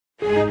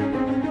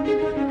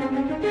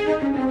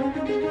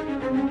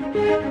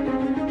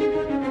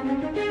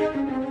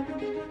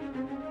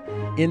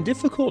In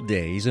difficult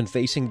days and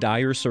facing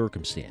dire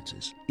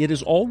circumstances, it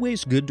is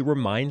always good to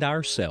remind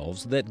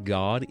ourselves that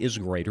God is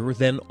greater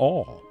than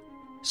all.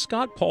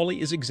 Scott Pauley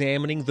is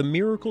examining the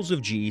miracles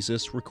of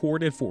Jesus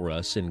recorded for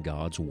us in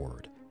God's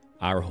Word.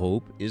 Our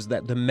hope is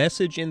that the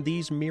message in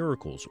these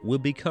miracles will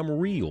become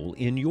real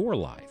in your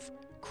life.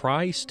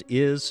 Christ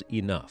is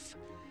enough.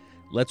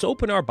 Let's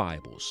open our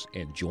Bibles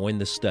and join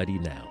the study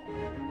now.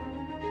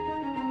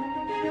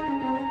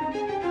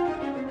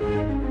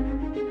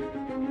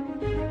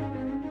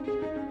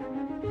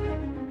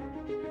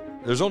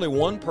 There's only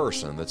one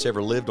person that's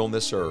ever lived on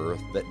this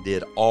earth that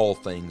did all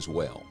things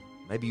well.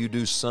 Maybe you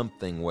do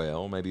something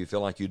well, maybe you feel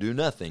like you do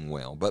nothing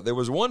well, but there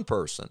was one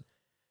person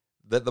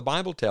that the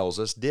Bible tells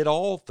us did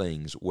all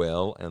things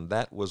well, and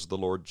that was the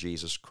Lord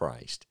Jesus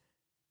Christ.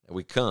 And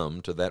we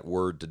come to that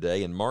word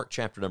today in Mark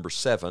chapter number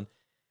 7,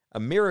 a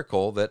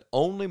miracle that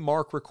only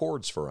Mark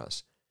records for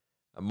us.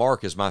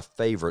 Mark is my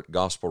favorite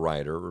gospel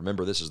writer.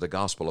 Remember, this is the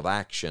gospel of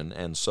action,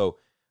 and so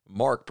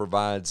Mark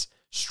provides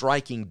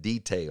striking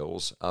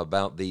details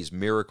about these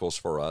miracles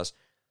for us.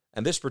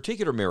 And this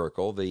particular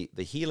miracle, the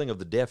healing of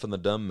the deaf and the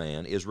dumb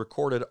man, is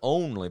recorded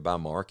only by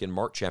Mark in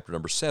Mark chapter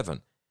number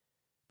 7.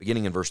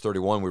 Beginning in verse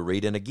 31, we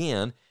read, "And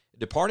again,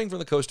 departing from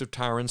the coast of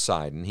Tyre and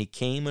Sidon, he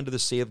came unto the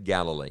Sea of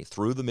Galilee,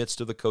 through the midst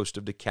of the coast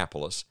of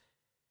Decapolis.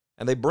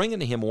 And they bring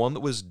unto him one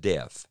that was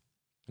deaf,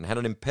 and had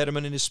an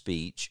impediment in his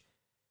speech,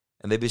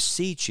 and they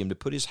beseech him to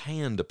put his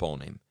hand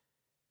upon him.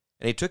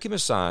 And he took him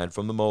aside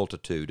from the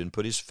multitude, and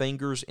put his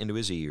fingers into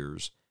his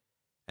ears,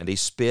 and he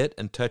spit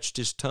and touched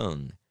his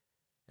tongue.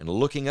 And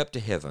looking up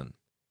to heaven,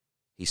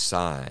 he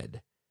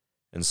sighed,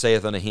 and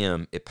saith unto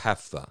him,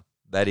 Ephphatha,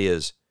 that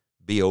is,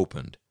 be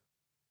opened.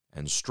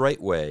 And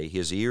straightway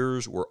his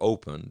ears were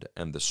opened,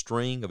 and the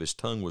string of his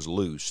tongue was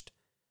loosed,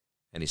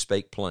 and he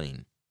spake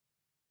plain.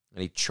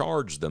 And he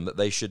charged them that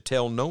they should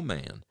tell no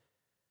man.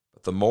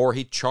 But the more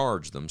he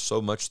charged them,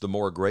 so much the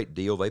more a great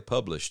deal they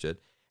published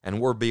it, and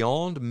were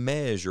beyond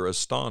measure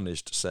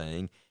astonished,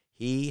 saying,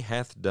 He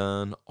hath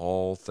done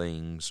all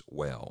things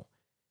well.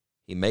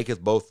 He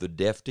maketh both the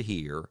deaf to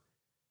hear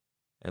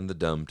and the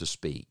dumb to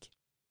speak."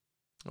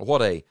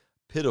 What a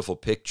pitiful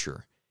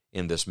picture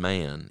in this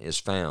man is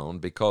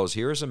found, because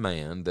here is a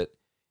man that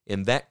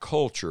in that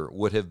culture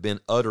would have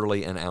been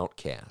utterly an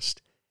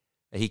outcast.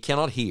 He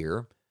cannot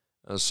hear,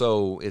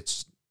 so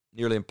it's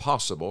nearly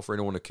impossible for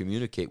anyone to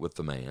communicate with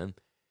the man.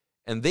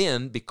 And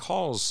then,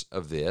 because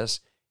of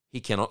this, he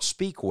cannot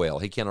speak well.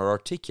 He cannot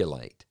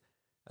articulate.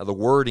 The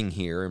wording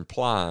here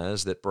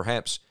implies that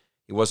perhaps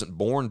he wasn't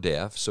born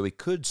deaf, so he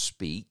could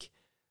speak,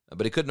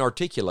 but he couldn't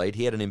articulate.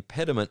 He had an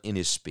impediment in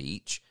his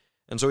speech,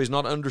 and so he's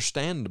not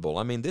understandable.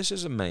 I mean, this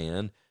is a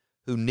man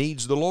who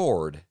needs the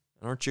Lord.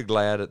 And aren't you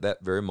glad at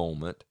that very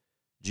moment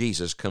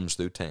Jesus comes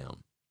through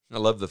town? I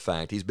love the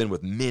fact he's been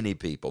with many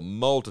people,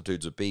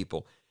 multitudes of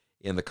people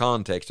in the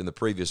context in the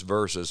previous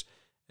verses,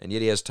 and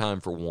yet he has time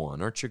for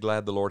one. Aren't you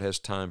glad the Lord has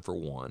time for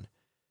one?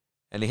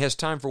 And he has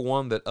time for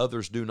one that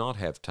others do not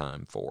have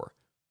time for.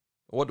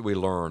 What do we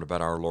learn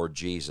about our Lord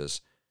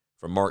Jesus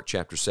from Mark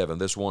chapter 7,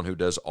 this one who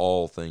does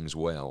all things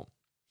well?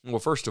 Well,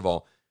 first of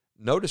all,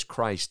 notice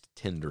Christ's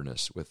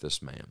tenderness with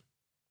this man.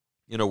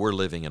 You know, we're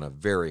living in a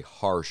very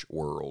harsh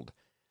world,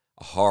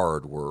 a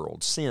hard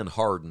world. Sin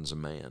hardens a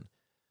man.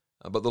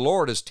 But the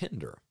Lord is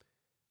tender.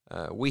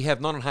 We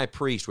have not an high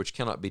priest which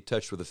cannot be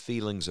touched with the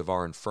feelings of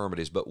our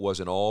infirmities, but was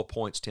in all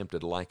points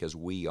tempted like as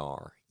we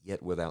are,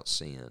 yet without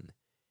sin.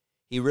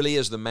 He really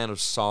is the man of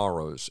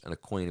sorrows and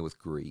acquainted with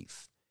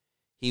grief.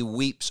 He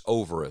weeps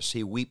over us.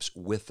 He weeps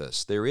with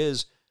us. There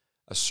is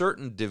a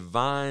certain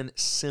divine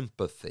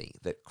sympathy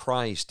that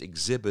Christ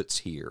exhibits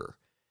here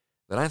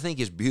that I think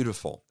is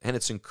beautiful, and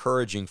it's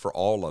encouraging for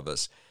all of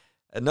us.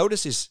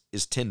 Notice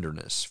his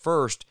tenderness.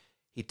 First,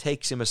 he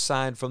takes him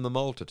aside from the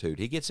multitude.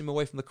 He gets him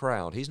away from the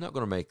crowd. He's not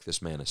going to make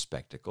this man a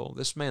spectacle.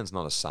 This man's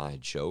not a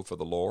sideshow for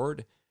the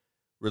Lord.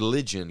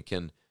 Religion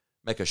can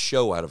make a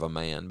show out of a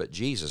man, but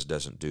Jesus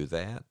doesn't do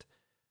that.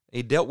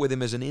 He dealt with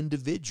him as an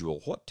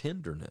individual. What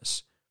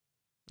tenderness.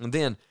 And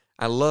then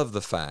I love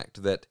the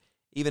fact that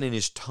even in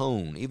his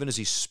tone, even as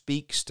he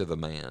speaks to the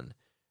man,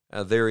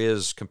 there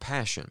is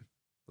compassion.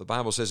 The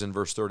Bible says in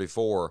verse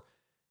 34,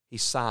 he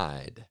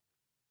sighed.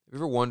 Have you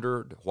ever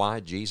wondered why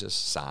Jesus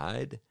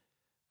sighed?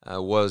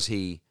 Was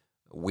he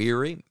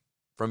weary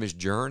from his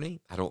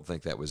journey? I don't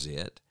think that was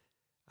it.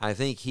 I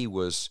think he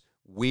was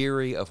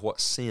weary of what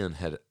sin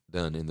had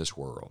done in this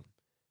world.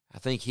 I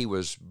think he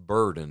was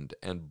burdened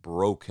and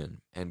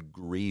broken and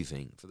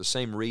grieving for the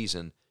same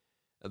reason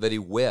that he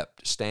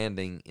wept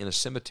standing in a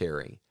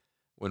cemetery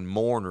when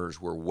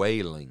mourners were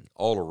wailing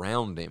all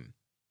around him,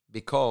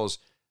 because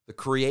the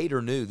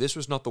Creator knew this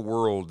was not the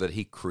world that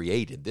he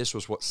created. This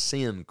was what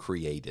sin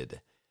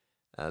created.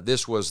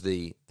 This was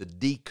the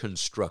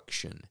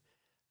deconstruction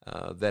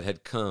that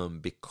had come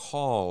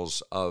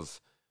because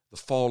of the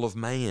fall of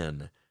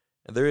man.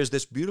 And there is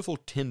this beautiful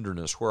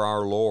tenderness where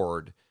our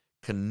Lord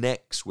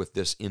connects with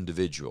this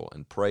individual,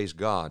 and praise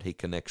God, he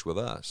connects with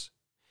us.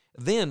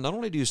 Then, not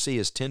only do you see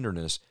his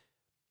tenderness,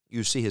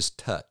 you see his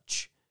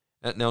touch.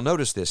 Now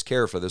notice this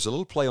carefully. There's a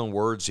little play on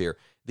words here.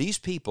 These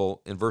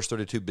people, in verse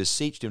 32,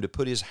 beseeched him to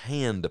put his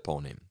hand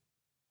upon him.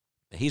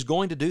 He's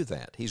going to do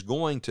that. He's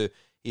going to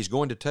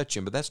touch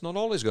him, but that's not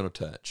all he's going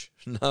to touch.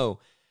 No,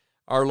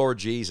 our Lord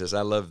Jesus,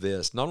 I love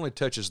this, not only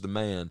touches the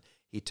man,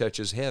 he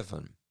touches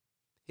heaven.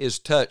 His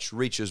touch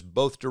reaches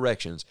both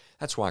directions.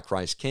 That's why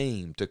Christ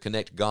came, to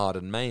connect God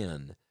and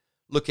man.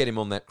 Look at him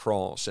on that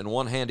cross. In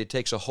one hand, he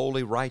takes a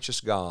holy,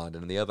 righteous God,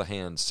 and in the other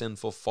hand,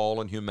 sinful,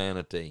 fallen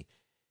humanity.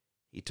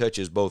 He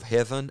touches both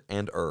heaven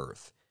and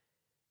earth.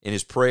 In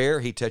his prayer,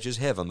 he touches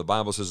heaven. The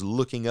Bible says,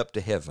 looking up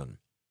to heaven.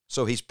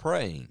 So he's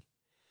praying.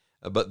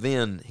 But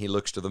then he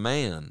looks to the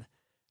man.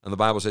 And the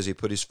Bible says he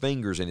put his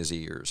fingers in his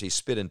ears. He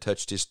spit and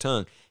touched his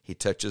tongue. He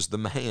touches the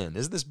man.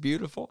 Isn't this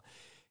beautiful?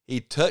 He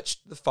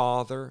touched the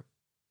Father,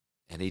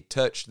 and he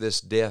touched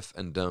this deaf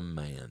and dumb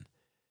man.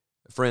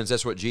 Friends,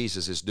 that's what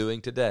Jesus is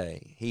doing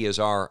today. He is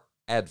our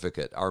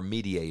advocate, our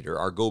mediator,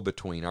 our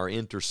go-between, our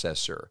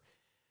intercessor.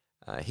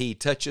 He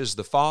touches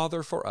the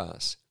Father for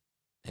us,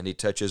 and he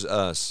touches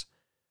us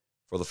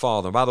for the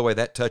Father. And by the way,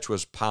 that touch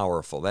was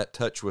powerful. That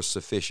touch was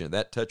sufficient.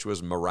 That touch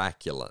was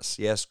miraculous.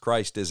 Yes,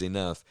 Christ is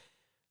enough.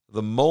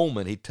 The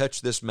moment he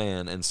touched this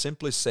man and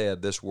simply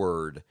said this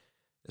word,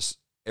 this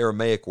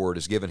Aramaic word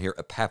is given here,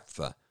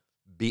 epapha,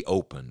 be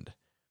opened.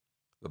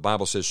 The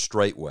Bible says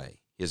straightway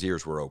his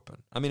ears were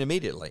open. I mean,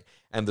 immediately.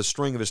 And the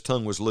string of his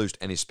tongue was loosed,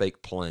 and he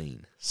spake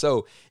plain.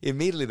 So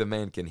immediately the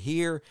man can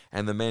hear,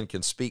 and the man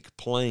can speak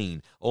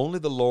plain. Only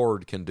the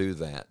Lord can do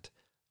that.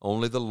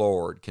 Only the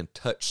Lord can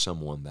touch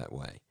someone that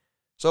way.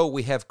 So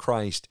we have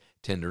Christ's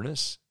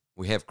tenderness.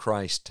 We have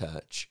Christ's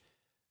touch.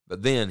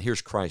 But then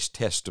here's Christ's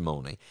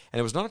testimony. And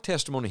it was not a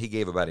testimony he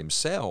gave about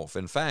himself.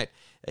 In fact,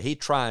 he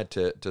tried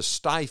to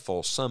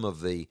stifle some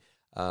of the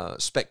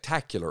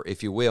spectacular,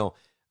 if you will.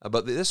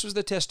 But this was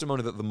the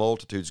testimony that the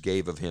multitudes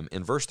gave of him.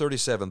 In verse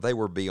 37, they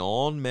were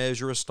beyond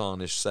measure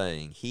astonished,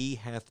 saying, he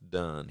hath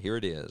done, here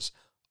it is,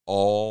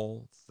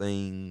 all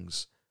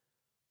things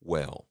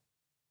well.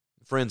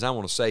 Friends, I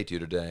want to say to you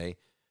today,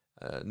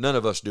 none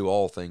of us do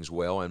all things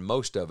well, and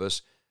most of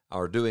us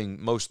are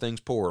doing most things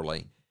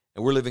poorly.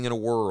 And we're living in a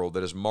world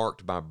that is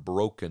marked by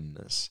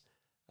brokenness,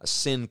 a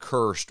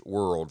sin-cursed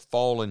world,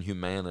 fallen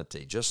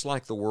humanity, just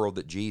like the world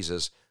that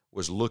Jesus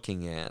was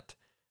looking at,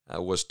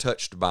 was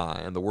touched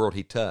by, and the world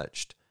he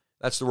touched.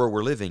 That's the world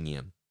we're living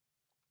in.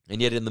 And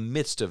yet in the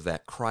midst of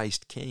that,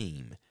 Christ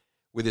came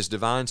with his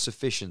divine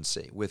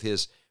sufficiency, with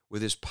his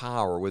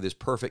power, with his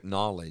perfect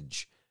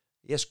knowledge.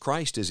 Yes,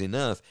 Christ is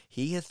enough.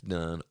 He hath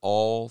done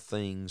all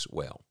things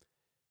well.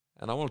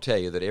 And I want to tell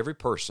you that every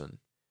person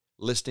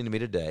listening to me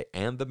today,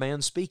 and the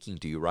man speaking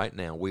to you right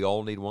now, we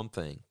all need one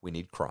thing. We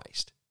need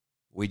Christ.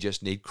 We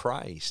just need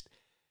Christ,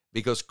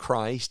 because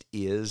Christ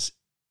is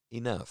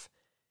enough.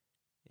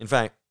 In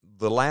fact,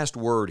 the last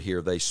word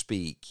here they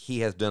speak,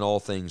 he hath done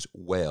all things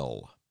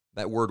well.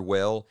 That word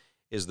well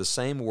is the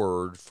same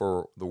word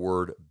for the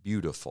word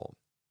beautiful.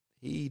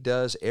 He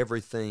does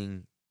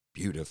everything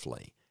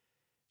beautifully.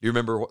 Do you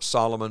remember what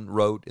Solomon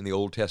wrote in the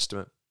Old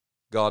Testament?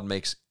 God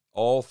makes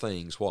all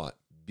things what?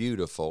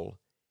 Beautiful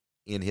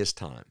in his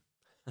time.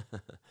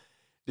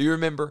 Do you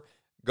remember?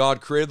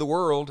 God created the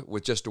world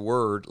with just a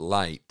word,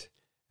 light.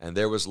 And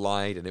there was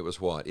light, and it was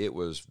what? It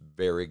was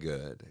very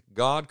good.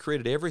 God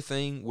created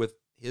everything with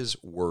his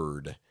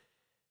word.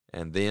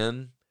 And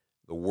then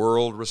the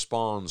world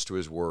responds to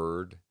his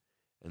word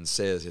and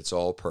says it's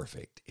all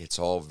perfect. It's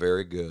all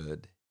very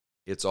good.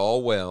 It's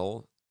all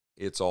well.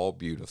 It's all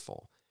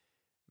beautiful.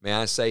 May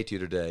I say to you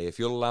today, if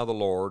you'll allow the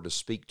Lord to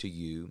speak to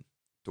you,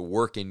 to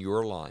work in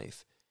your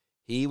life,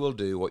 he will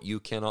do what you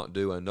cannot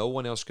do and no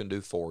one else can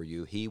do for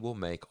you. He will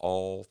make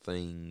all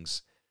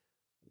things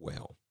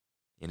well.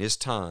 In his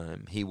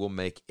time, he will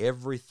make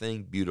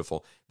everything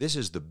beautiful. This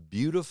is the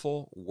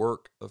beautiful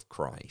work of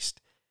Christ.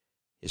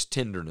 His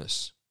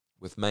tenderness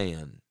with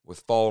man,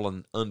 with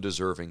fallen,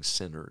 undeserving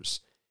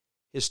sinners.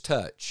 His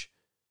touch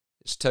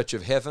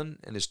of heaven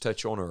and his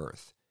touch on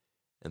earth.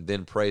 And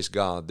then, praise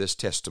God, this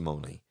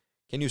testimony.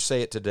 Can you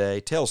say it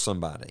today? Tell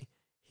somebody,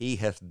 he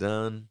hath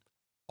done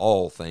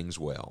all things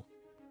well.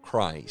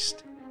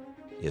 Christ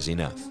is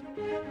enough.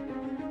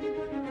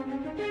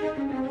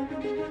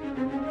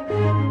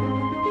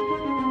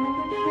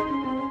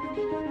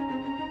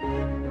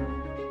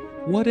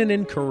 What an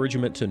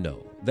encouragement to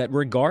know that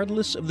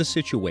regardless of the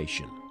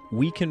situation,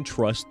 we can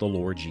trust the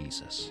Lord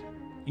Jesus.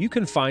 You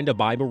can find a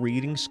Bible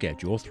reading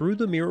schedule through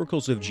the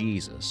miracles of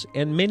Jesus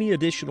and many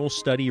additional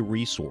study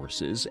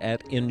resources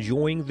at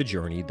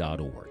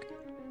enjoyingthejourney.org.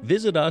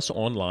 Visit us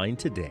online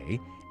today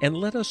and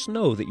let us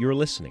know that you're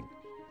listening.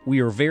 We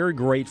are very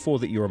grateful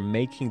that you're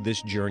making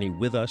this journey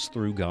with us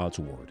through God's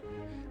Word.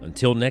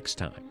 Until next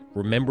time,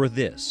 remember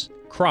this: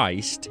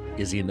 Christ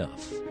is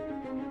enough.